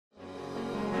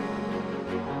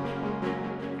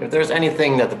If there's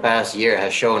anything that the past year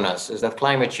has shown us is that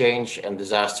climate change and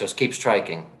disasters keep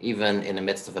striking, even in the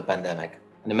midst of a pandemic.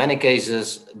 And in many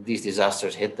cases, these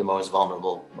disasters hit the most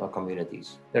vulnerable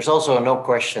communities. There's also no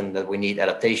question that we need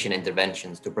adaptation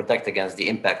interventions to protect against the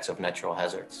impacts of natural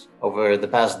hazards. Over the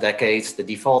past decades, the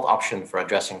default option for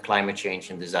addressing climate change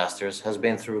and disasters has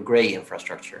been through gray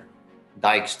infrastructure.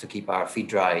 Dikes to keep our feet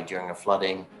dry during a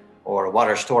flooding, or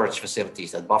water storage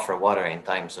facilities that buffer water in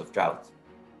times of drought.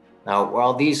 Now,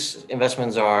 while these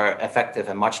investments are effective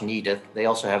and much needed, they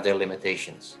also have their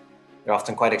limitations. They're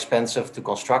often quite expensive to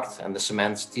construct, and the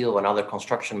cement, steel, and other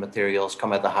construction materials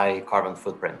come at a high carbon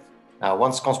footprint. Now,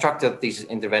 once constructed, these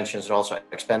interventions are also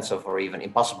expensive or even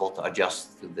impossible to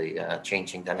adjust to the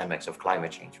changing dynamics of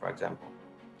climate change, for example.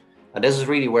 Now, this is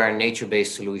really where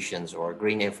nature-based solutions or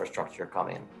green infrastructure come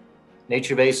in.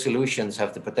 Nature-based solutions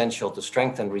have the potential to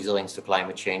strengthen resilience to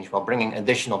climate change while bringing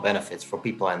additional benefits for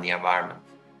people and the environment.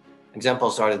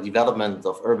 Examples are the development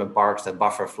of urban parks that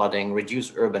buffer flooding,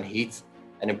 reduce urban heat,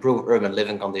 and improve urban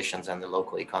living conditions and the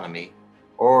local economy,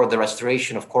 or the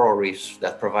restoration of coral reefs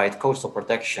that provide coastal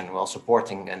protection while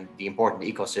supporting the important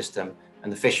ecosystem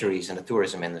and the fisheries and the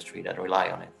tourism industry that rely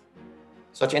on it.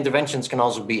 Such interventions can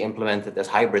also be implemented as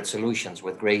hybrid solutions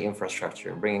with gray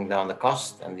infrastructure, bringing down the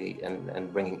cost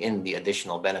and bringing in the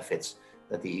additional benefits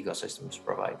that the ecosystems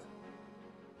provide.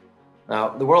 Now,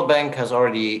 the World Bank has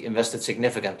already invested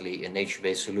significantly in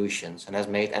nature-based solutions and has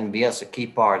made NBS a key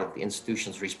part of the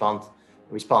institution's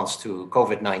response to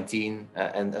COVID-19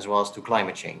 and as well as to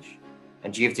climate change.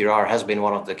 And GFDRR has been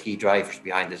one of the key drivers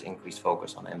behind this increased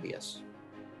focus on NBS.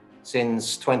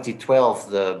 Since 2012,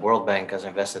 the World Bank has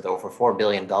invested over $4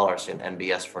 billion in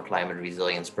NBS for climate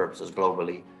resilience purposes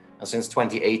globally. And since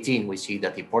 2018, we see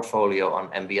that the portfolio on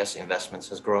NBS investments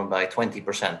has grown by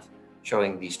 20%,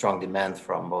 showing the strong demand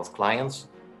from both clients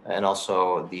and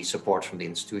also the support from the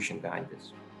institution behind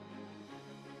this.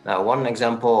 Now, one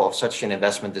example of such an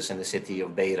investment is in the city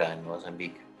of Beira in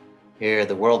Mozambique. Here,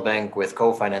 the World Bank, with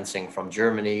co-financing from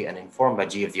Germany and informed by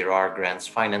GFDRR grants,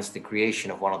 financed the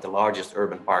creation of one of the largest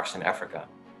urban parks in Africa.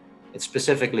 It's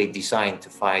specifically designed to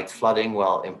fight flooding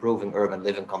while improving urban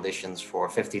living conditions for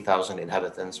 50,000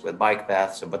 inhabitants with bike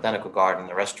paths, a botanical garden,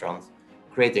 a restaurant,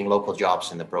 creating local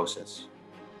jobs in the process.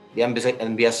 The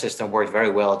NBS system worked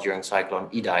very well during Cyclone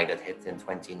Idai that hit in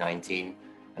 2019.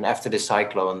 And after this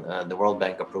cyclone, the World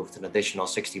Bank approved an additional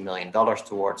 $60 million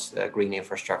towards green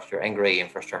infrastructure and gray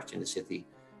infrastructure in the city.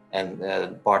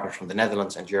 And partners from the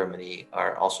Netherlands and Germany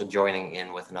are also joining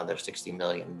in with another $60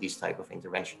 million in these type of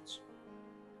interventions.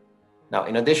 Now,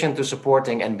 in addition to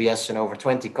supporting NBS in over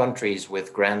 20 countries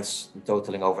with grants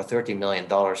totaling over $30 million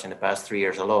in the past 3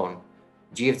 years alone,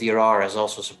 GFDRR has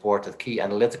also supported key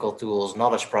analytical tools,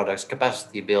 knowledge products,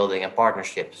 capacity building, and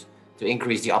partnerships to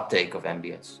increase the uptake of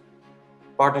NBS.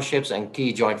 Partnerships and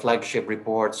key joint flagship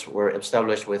reports were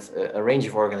established with a range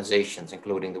of organizations,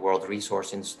 including the World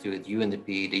Resource Institute,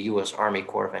 UNDP, the US Army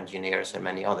Corps of Engineers, and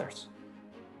many others.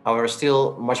 However,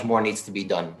 still much more needs to be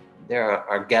done. There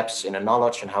are gaps in the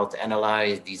knowledge on how to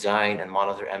analyze, design, and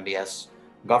monitor NBS.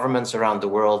 Governments around the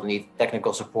world need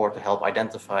technical support to help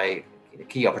identify the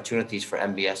key opportunities for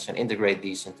NBS and integrate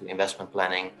these into investment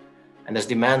planning. And as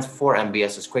demand for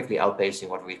NBS is quickly outpacing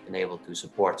what we've been able to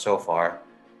support so far,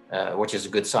 which is a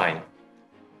good sign.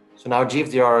 So now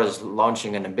GFDRR is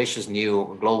launching an ambitious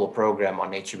new global program on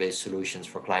nature-based solutions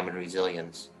for climate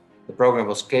resilience. The program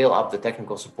will scale up the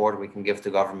technical support we can give to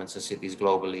governments and cities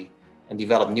globally and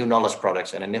develop new knowledge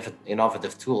products and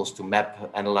innovative tools to map,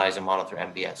 analyze, and monitor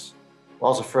NBS. We'll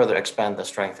also further expand and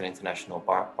strengthen international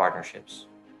partnerships.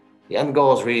 The end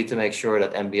goal is really to make sure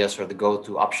that NBS are the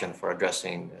go-to option for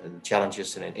addressing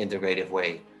challenges in an integrative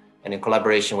way. And in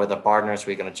collaboration with our partners,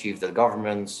 we can achieve that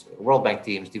governments, World Bank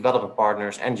teams, development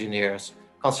partners, engineers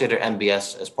consider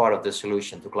NBS as part of the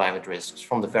solution to climate risks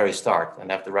from the very start and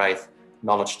have the right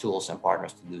knowledge, tools, and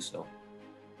partners to do so.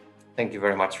 Thank you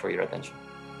very much for your attention.